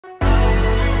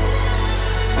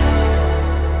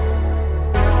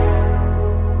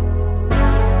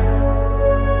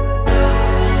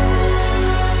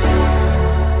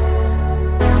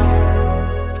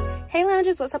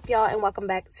Gorgeous, what's up y'all, and welcome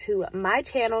back to my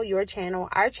channel, your channel,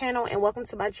 our channel, and welcome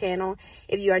to my channel.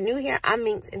 If you are new here, I'm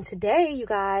Minx, and today, you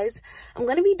guys, I'm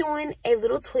going to be doing a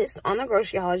little twist on the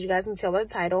grocery haul. As you guys can tell by the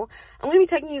title, I'm going to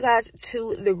be taking you guys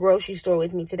to the grocery store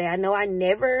with me today. I know I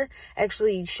never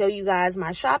actually show you guys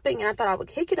my shopping, and I thought I would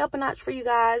kick it up a notch for you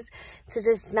guys to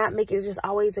just not make it just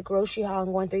always a grocery haul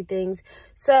and going through things.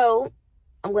 So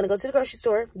I'm going to go to the grocery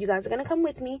store. You guys are going to come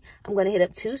with me. I'm going to hit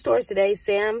up two stores today,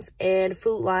 Sam's and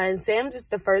Food Lion. Sam's is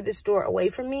the furthest store away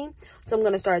from me, so I'm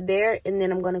going to start there, and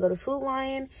then I'm going to go to Food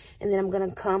Lion, and then I'm going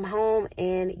to come home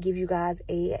and give you guys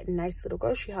a nice little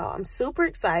grocery haul. I'm super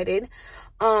excited.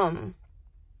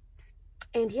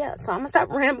 And yeah, so I'm going to stop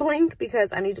rambling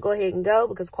because I need to go ahead and go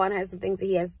because Quan has some things that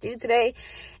he has to do today.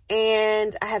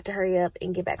 And I have to hurry up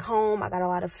and get back home. I got a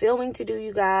lot of filming to do,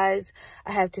 you guys.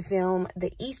 I have to film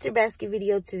the Easter basket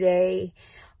video today.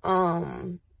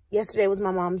 Yesterday was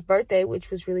my mom's birthday,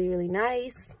 which was really, really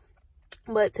nice.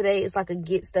 But today is like a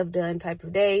get stuff done type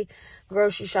of day.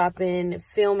 Grocery shopping,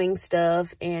 filming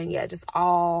stuff, and yeah, just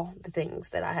all the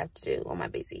things that I have to do on my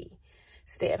busy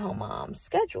stay-at-home mom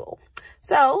schedule.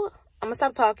 So I'm gonna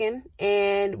stop talking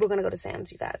and we're gonna go to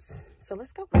Sam's, you guys. So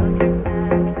let's go.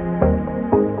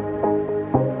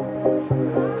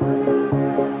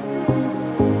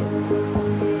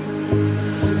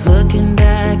 Looking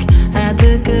back at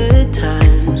the good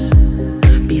times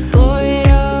before it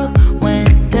all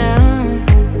went down.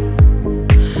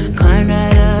 Climbed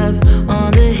right up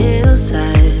on the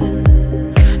hillside,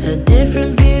 a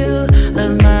different view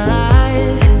of my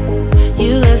life.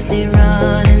 You left me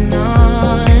running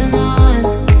on and on,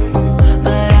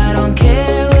 but I don't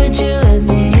care, would you let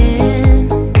me in?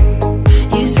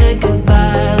 You said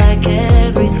goodbye like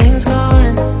everything's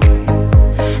gone,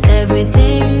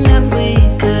 everything that we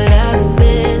could have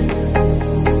been.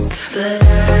 But I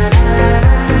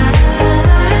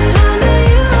know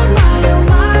you are my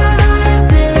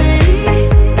liability.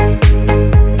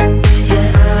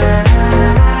 Yeah, I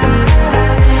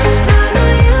know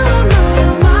you are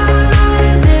my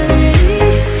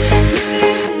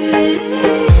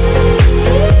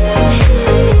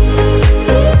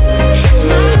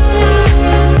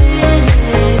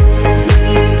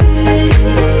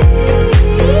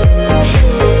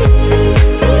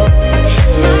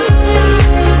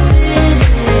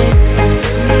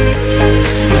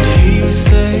you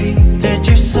say that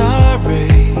you're sorry.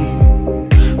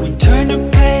 We turn the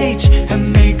page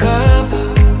and make up.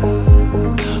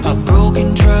 A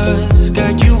broken trust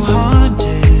got you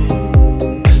haunted.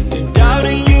 The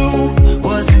doubting you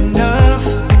was enough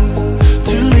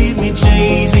to leave me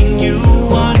chasing you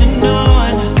on and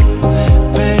on.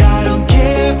 But I don't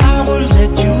care, I will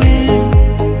let you in.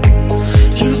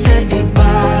 You said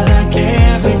goodbye like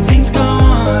everything's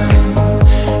gone,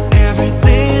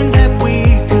 everything that we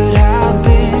could have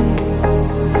been.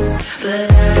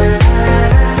 But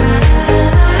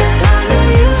I know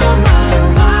you are my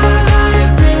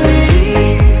liability.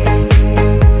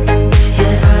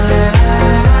 Yeah,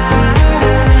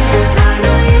 I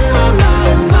know you are my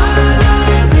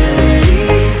liability.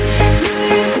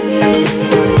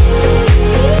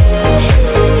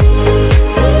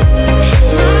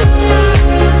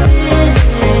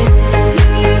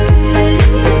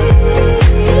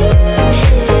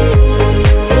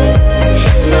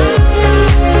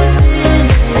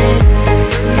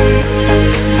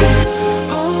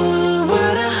 Oh,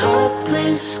 what a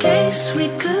hopeless case we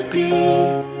could be.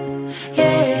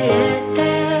 Yeah.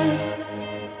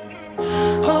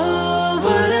 Oh,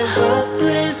 what a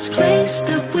hopeless place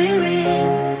that we're in.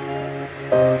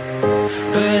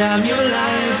 But I'm your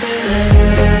liability.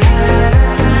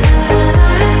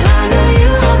 I know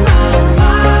you are my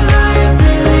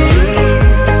liability.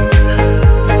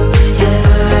 Yeah,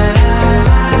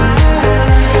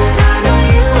 I know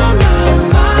you are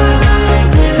my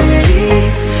liability.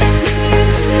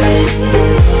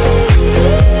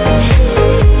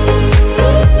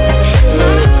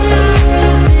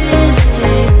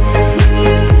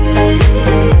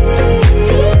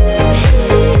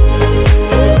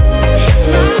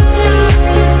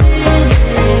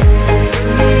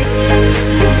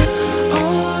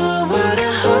 Oh, what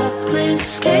a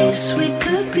hopeless case we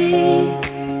could be.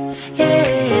 Yeah.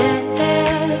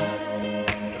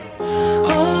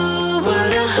 Oh,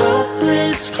 what a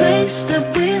hopeless place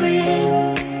that we're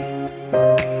in.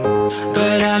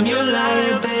 But I'm your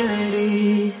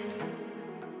liability.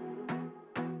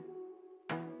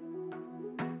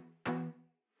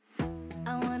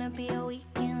 I wanna be a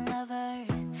weekend lover.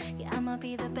 Yeah, I'ma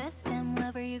be the best damn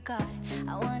lover you got.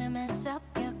 I wanna mess up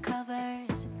your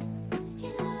covers.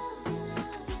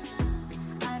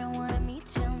 I don't wanna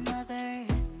meet your mother.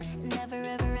 Never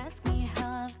ever ask me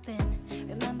how I've been.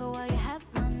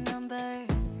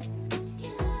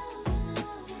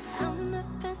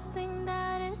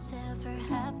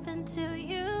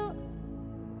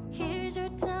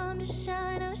 to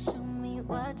shine. Oh, show me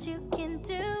what you can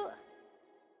do.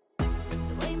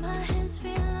 The way my hands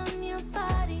feel on your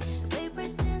body, the way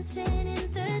we're dancing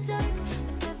in the dark.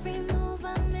 With every move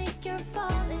I make, you're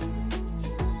falling.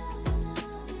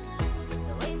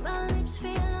 The way my lips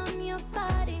feel on your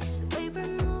body, the way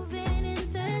we're moving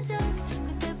in the dark.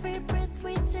 With every breath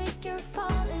we take, you're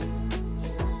falling.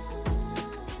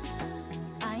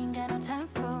 I ain't got no time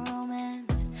for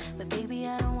romance, but baby,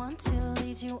 I don't want to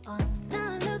lead you on.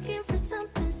 Now I'm looking for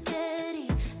something steady,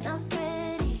 not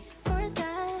ready for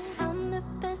that. I'm the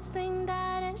best thing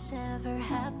that has ever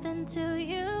happened to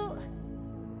you.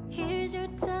 Here's your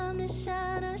time to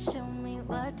shine. Oh, show me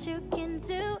what you can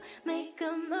do. Make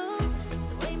a move.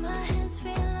 The way my hands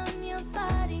feel on your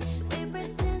body, the way we're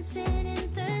dancing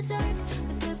in the dark.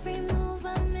 With every move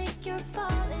I make, you're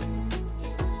falling.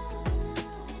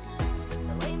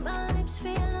 The way my lips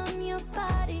feel on your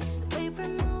body, the way we're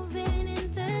moving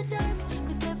in the dark.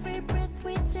 With every breath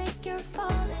we take, you're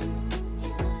falling.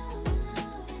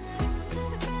 With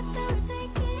every breath that we're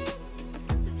taking,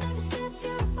 with every step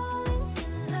you're falling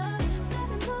in love. With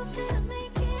every move that I'm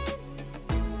making,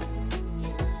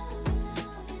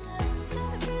 with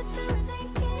every breath that we're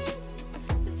taking,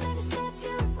 with every step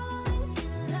you're falling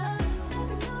in love. With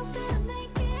every move that I'm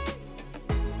making,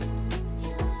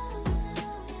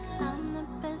 I'm the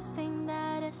best thing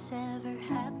that has ever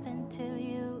happened to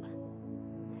you.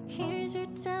 Here's your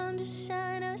time to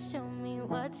shine. Oh, show me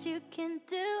what you can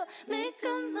do. Make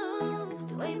a move.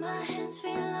 The way my hands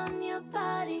feel on your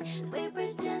body, the way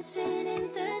we're dancing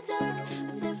in the dark.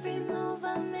 With every move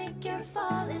I make, you're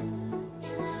falling.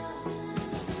 The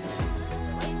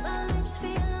way my lips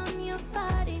feel on your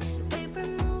body, the way we're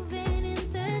moving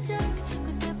in the dark.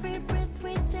 With every breath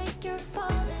we take, you're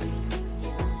falling.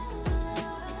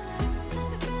 With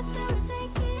every breath that we're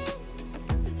taking,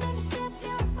 with every step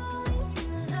you're falling in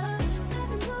love. With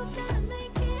every move that I'm making.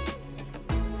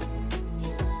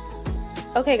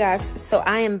 Okay guys, so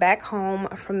I am back home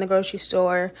from the grocery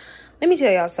store. Let me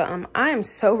tell y'all something. I am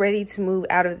so ready to move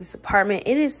out of this apartment.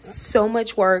 It is so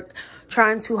much work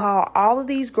trying to haul all of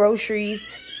these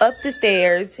groceries up the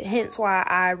stairs. Hence why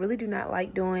I really do not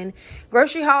like doing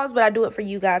grocery hauls, but I do it for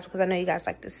you guys because I know you guys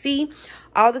like to see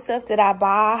all the stuff that I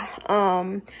buy.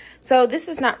 So this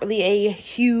is not really a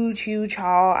huge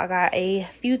haul. I got a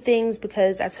few things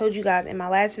because I told you guys in my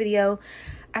last video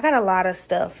I got a lot of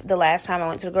stuff the last time I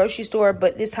went to the grocery store,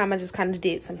 but this time I just kind of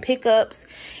did some pickups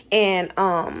and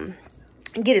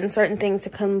getting certain things to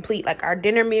complete like our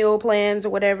dinner meal plans or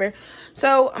whatever.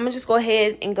 So I'm gonna just go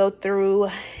ahead and go through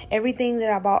everything that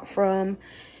I bought from,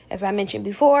 as I mentioned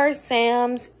before,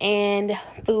 Sam's and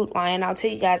Food Lion. I'll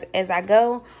tell you guys as I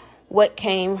go what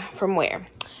came from where.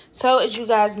 So as you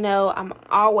guys know, I'm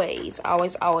always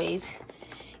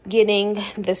getting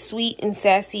the sweet and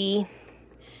sassy,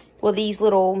 well, these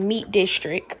little meat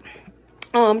district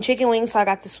chicken wings. So I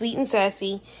got the sweet and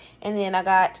sassy, and then I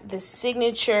got the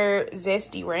signature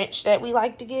zesty ranch that we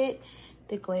like to get.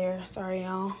 The glare, sorry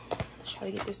y'all,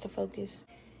 try to get this to focus.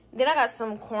 Then I got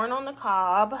some corn on the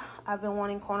cob. I've been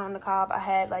wanting corn on the cob. I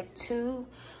had like 2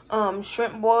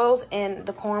 shrimp boils and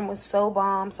the corn was so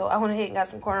bomb, so I went ahead and got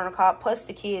some corn on the cob. Plus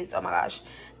the kids, oh my gosh,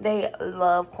 they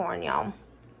love corn, y'all.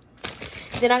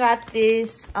 Then I got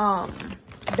this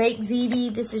baked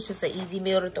ziti. This is just an easy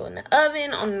meal to throw in the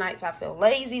oven on the nights I feel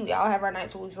lazy. We all have our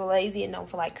nights where we feel lazy and don't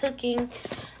feel like cooking.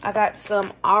 I got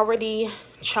some already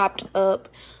chopped up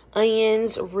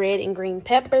onions, red and green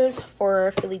peppers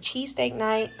for Philly cheesesteak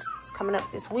night. It's coming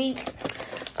up this week.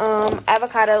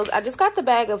 Avocados. I just got the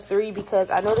bag of 3 because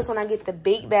I notice when I get the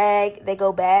big bag, they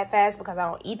go bad fast because I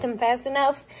don't eat them fast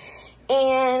enough.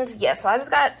 And yeah, so I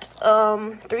just got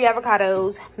 3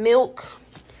 avocados, milk,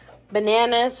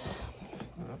 bananas.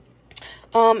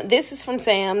 This is from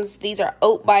Sam's. These are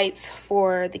oat bites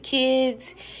for the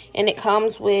kids, and it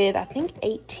comes with, I think,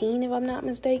 18 if I'm not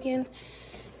mistaken.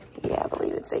 Yeah, I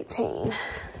believe it's 18,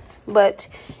 but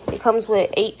it comes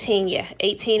with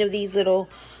 18 of these little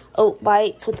oat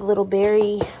bites with a little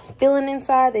berry filling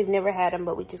inside. They've never had them,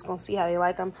 but we're just gonna see how they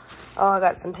like them. Oh, I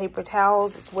got some paper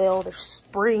towels as well. They're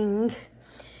spring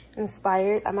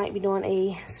inspired. I might be doing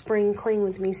a spring clean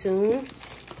with me soon.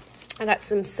 I got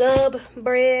some sub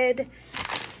bread.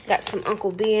 Got some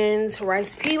Uncle Ben's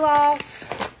rice pilaf.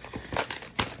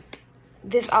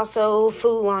 This also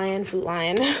Food Lion.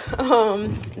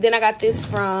 Then I got this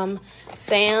from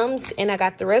Sam's, and I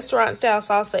got the restaurant style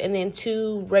salsa and then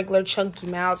 2 regular chunky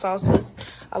mild sauces.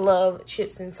 I love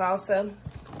chips and salsa.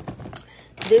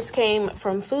 This came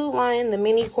from Food Lion, the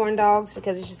mini corn dogs,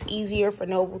 because it's just easier for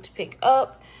Noble to pick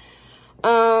up.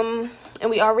 And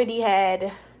we already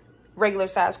had regular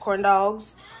size corn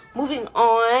dogs. Moving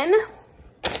on,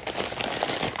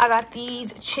 I got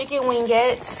these chicken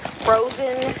wingettes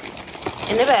frozen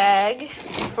in a bag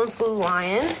from Food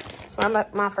Lion. It's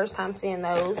my first time seeing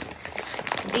those.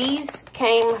 These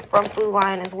came from Food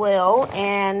Lion as well,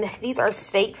 and these are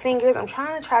steak fingers. I'm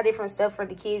trying to try different stuff for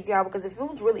the kids, y'all, because if it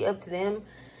was really up to them,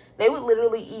 they would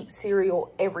literally eat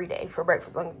cereal every day for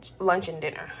breakfast, lunch, and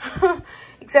dinner,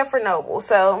 except for Noble.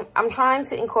 So I'm trying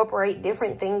to incorporate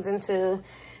different things into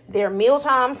their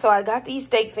mealtime. So I got these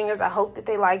steak fingers. I hope that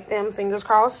they like them, fingers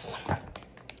crossed.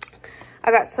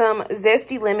 I got some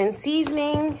zesty lemon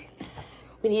seasoning.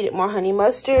 We needed more honey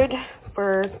mustard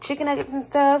for chicken nuggets and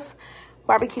stuff.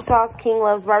 Barbecue sauce. King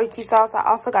loves barbecue sauce. I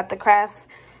also got the Kraft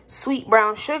sweet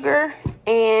brown sugar,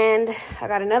 and I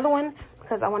got another one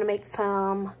because I want to make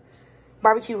some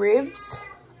barbecue ribs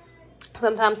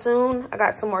sometime soon. I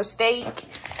got some more steak,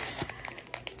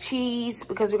 cheese,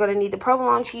 because we're going to need the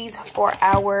provolone cheese for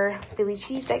our Philly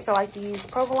cheesesteaks. I like to use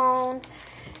provolone.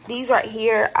 These right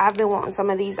here, I've been wanting some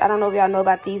of these. I don't know if y'all know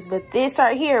about these, but this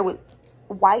right here with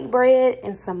white bread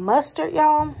and some mustard,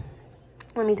 y'all,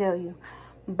 let me tell you,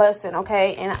 bussin',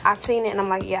 okay? And I seen it and I'm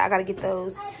like, yeah, I gotta get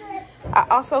those. I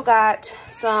also got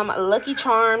some Lucky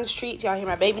Charms treats. Y'all hear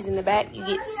my babies in the back. You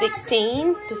get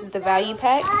 16. This is the value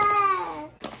pack.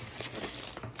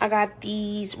 I got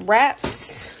these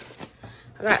wraps.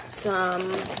 I got some,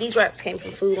 these wraps came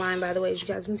from Food Lion, by the way, as you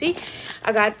guys can see.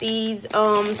 I got these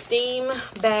steam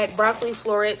bag broccoli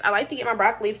florets. I like to get my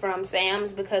broccoli from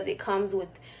Sam's because it comes with,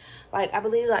 like, I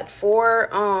believe like 4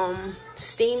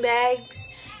 steam bags.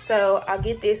 So I'll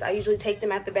get this. I usually take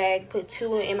them out the bag, put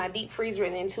 2 in my deep freezer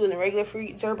and then 2 in the regular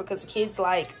freezer because the kids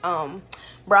like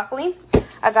broccoli.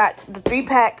 I got the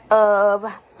 3-pack of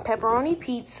pepperoni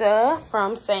pizza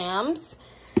from Sam's.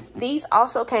 These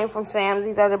also came from Sam's.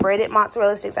 These are the breaded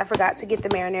mozzarella sticks. I forgot to get the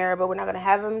marinara, but we're not going to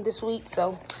have them this week,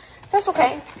 so that's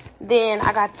okay. Then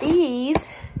I got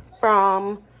these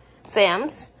from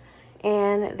Sam's,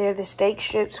 and they're the steak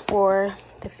strips for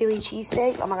the Philly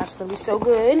cheesesteak. Oh my gosh, it's going to be so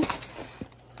good.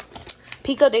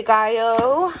 Pico de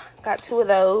Gallo, got 2 of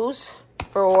those.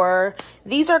 For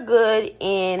these are good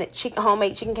in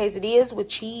homemade chicken quesadillas with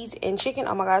cheese and chicken.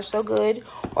 Oh my gosh, so good.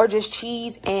 Or just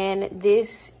cheese, and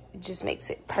this just makes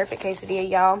it perfect quesadilla,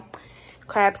 y'all.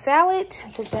 Crab salad,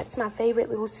 because that's my favorite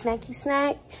little snacky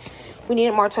snack. We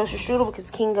needed more toaster strudel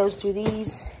because King goes through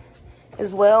these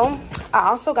as well. I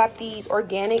also got these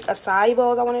organic acai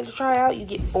bowls I wanted to try out. You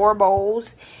get 4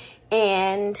 bowls,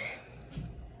 and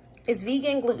it's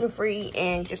vegan, gluten-free,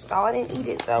 and just thaw it and eat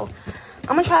it. So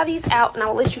I'm gonna try these out and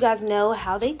I'll let you guys know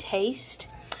how they taste.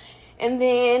 And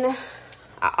then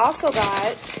I also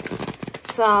got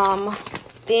some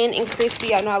thin and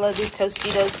crispy. I know I love these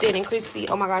Tostitos, thin and crispy.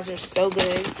 Oh my gosh, they're so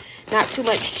good. Not too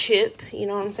much chip, you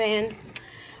know what I'm saying?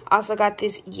 Also got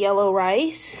this yellow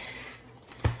rice.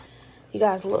 You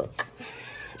guys look.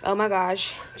 Oh my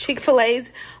gosh.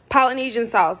 Chick-fil-A's Polynesian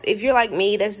sauce. If you're like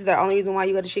me, this is the only reason why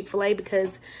you go to Chick-fil-A,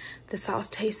 because the sauce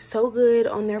tastes so good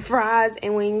on their fries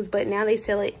and wings. But now they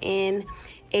sell it in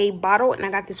a bottle, and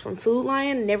I got this from Food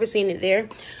Lion. Never seen it there,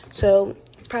 so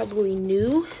it's probably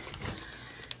new.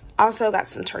 Also got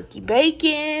some turkey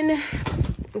bacon.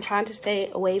 I'm trying to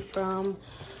stay away from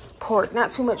pork.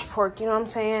 Not too much pork, you know what I'm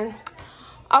saying?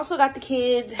 Also got the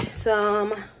kids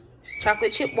some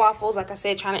chocolate chip waffles. Like I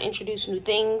said, trying to introduce new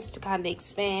things to kind of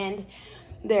expand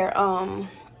their y'all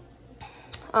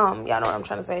know what I'm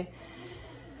trying to say.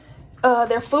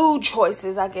 Their food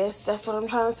choices, I guess. That's what I'm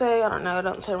trying to say. I don't know. It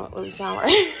doesn't really sound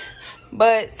right.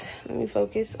 But let me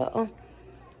focus.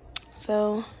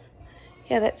 So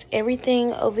yeah, that's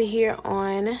everything over here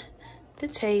on the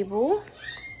table.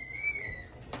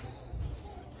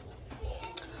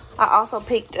 I also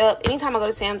picked up, anytime I go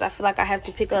to Sam's, I feel like I have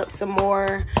to pick up some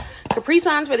more Capri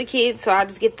Suns for the kids. So I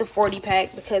just get the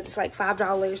 40-pack because it's like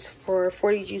 $5 for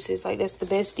 40 juices. Like, that's the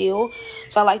best deal.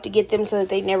 So I like to get them so that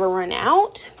they never run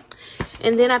out.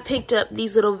 And then I picked up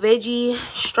these little veggie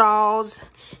straws.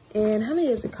 And how many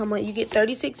does it come with? You get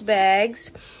 36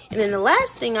 bags. And then the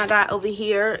last thing I got over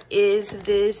here is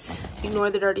this, ignore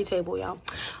the dirty table, y'all.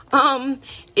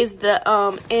 Is the,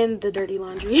 and the dirty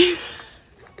laundry.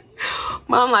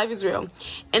 Mom life is real.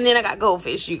 And then I got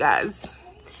goldfish, you guys.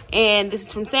 And this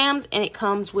is from Sam's, and it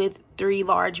comes with 3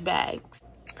 large bags.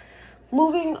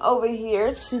 Moving over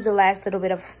here to the last little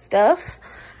bit of stuff.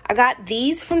 I got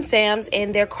these from Sam's,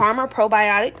 and they're Karma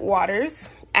probiotic waters.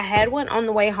 I had one on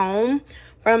the way home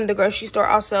from the grocery store.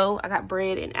 Also, I got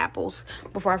bread and apples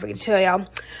before I forget to tell y'all.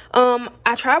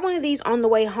 I tried one of these on the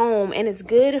way home, and it's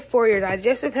good for your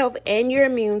digestive health and your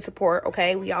immune support.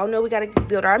 Okay, we all know we got to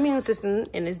build our immune system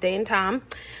in this day and time.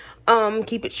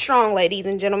 Keep it strong, ladies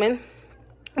and gentlemen.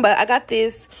 But I got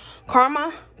this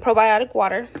Karma probiotic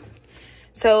water.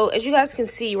 So as you guys can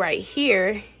see right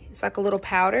here, it's like a little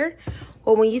powder.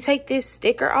 Well, when you take this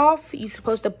sticker off, you're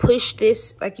supposed to push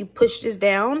this, like you push this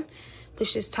down,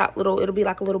 push this top little, it'll be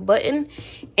like a little button.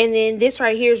 And then this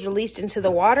right here is released into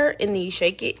the water, and then you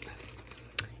shake it.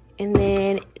 And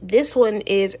then this one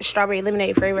is strawberry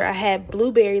lemonade flavor. I had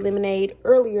blueberry lemonade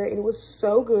earlier, and it was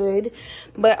so good.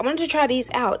 But I wanted to try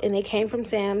these out, and they came from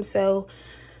Sam's. So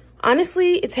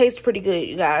honestly, it tastes pretty good,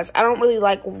 you guys. I don't really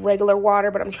like regular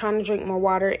water, but I'm trying to drink more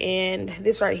water. And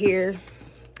this right here,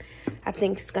 I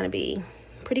think it's going to be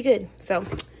pretty good. So,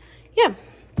 yeah.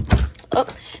 Oh,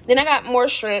 then I got more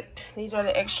shrimp. These are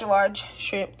the extra large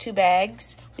shrimp, 2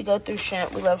 bags. We go through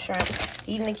shrimp. We love shrimp.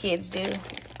 Even the kids do.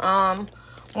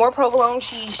 More provolone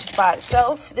cheese just by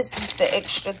itself. This is the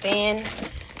extra thin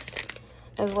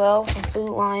as well from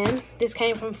Food Lion. This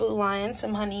came from Food Lion.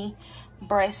 Some honey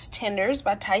breast tenders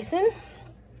by Tyson.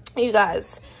 You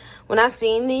guys, when I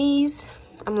seen these,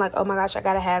 I'm like, oh my gosh, I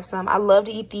gotta have some. I love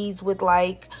to eat these with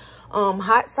like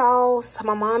hot sauce.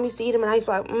 My mom used to eat them, and I used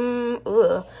to be like,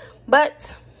 ugh.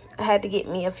 But I had to get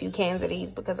me a few cans of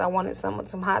these because I wanted some with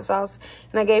some hot sauce.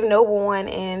 And I gave Noble one,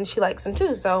 and she likes them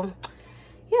too. So,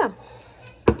 yeah.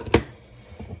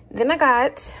 Then I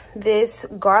got this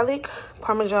garlic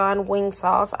parmesan wing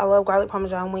sauce. I love garlic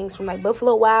parmesan wings from like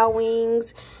Buffalo Wild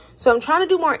Wings. So I'm trying to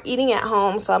do more eating at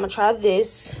home. So I'm going to try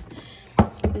this.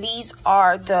 These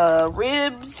are the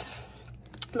ribs,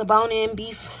 the bone-in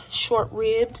beef short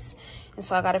ribs. And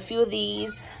so I got a few of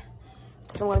these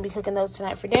because I'm going to be cooking those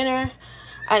tonight for dinner.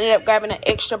 I ended up grabbing an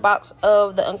extra box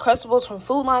of the Uncrustables from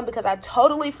Food Line because I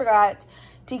totally forgot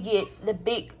to get the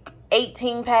big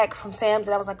 18-pack from Sam's,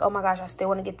 and I was like, oh my gosh, I still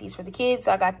want to get these for the kids.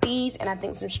 So I got these, and I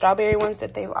think some strawberry ones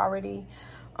that they've already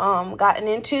gotten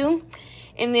into.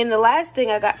 And then the last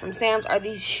thing I got from Sam's are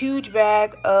these huge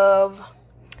bag of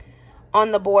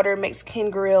On the Border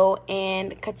Mexican Grill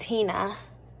and Katina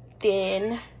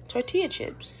thin tortilla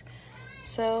chips.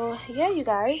 So yeah, you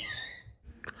guys.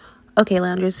 Okay,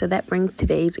 loungers, so that brings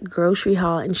today's grocery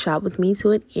haul and shop with me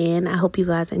to an end. I hope you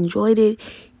guys enjoyed it.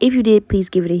 If you did, please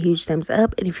give it a huge thumbs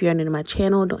up. And if you're new to my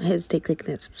channel, don't hesitate clicking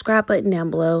that subscribe button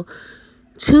down below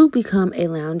to become a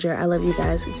lounger. I love you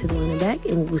guys. It's the one in the back,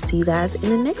 and we'll see you guys in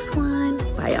the next one.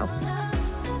 Bye, y'all.